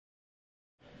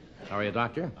How are you,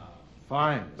 Doctor?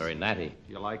 Fine. Very natty.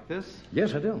 You like this?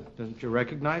 Yes, I do. Didn't you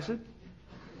recognize it?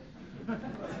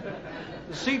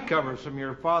 The seat covers from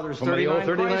your father's From the old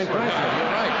 39 Chrysler. You're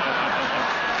right.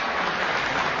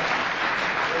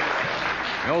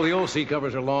 No, the old seat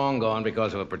covers are long gone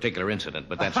because of a particular incident,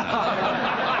 but that's not...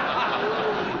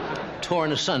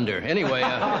 torn asunder. Anyway,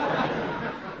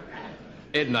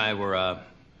 Ed and I were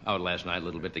out last night a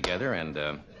little bit together,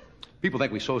 and people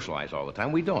think we socialize all the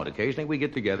time. We don't. Occasionally we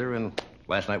get together, and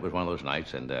last night was one of those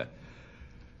nights, and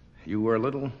you were a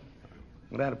little...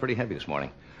 Well, had it pretty heavy this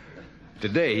morning.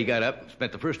 Today, he got up,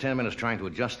 spent the first 10 minutes trying to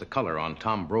adjust the color on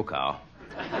Tom Brokaw,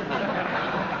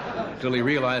 until he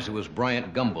realized it was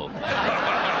Bryant Gumbel.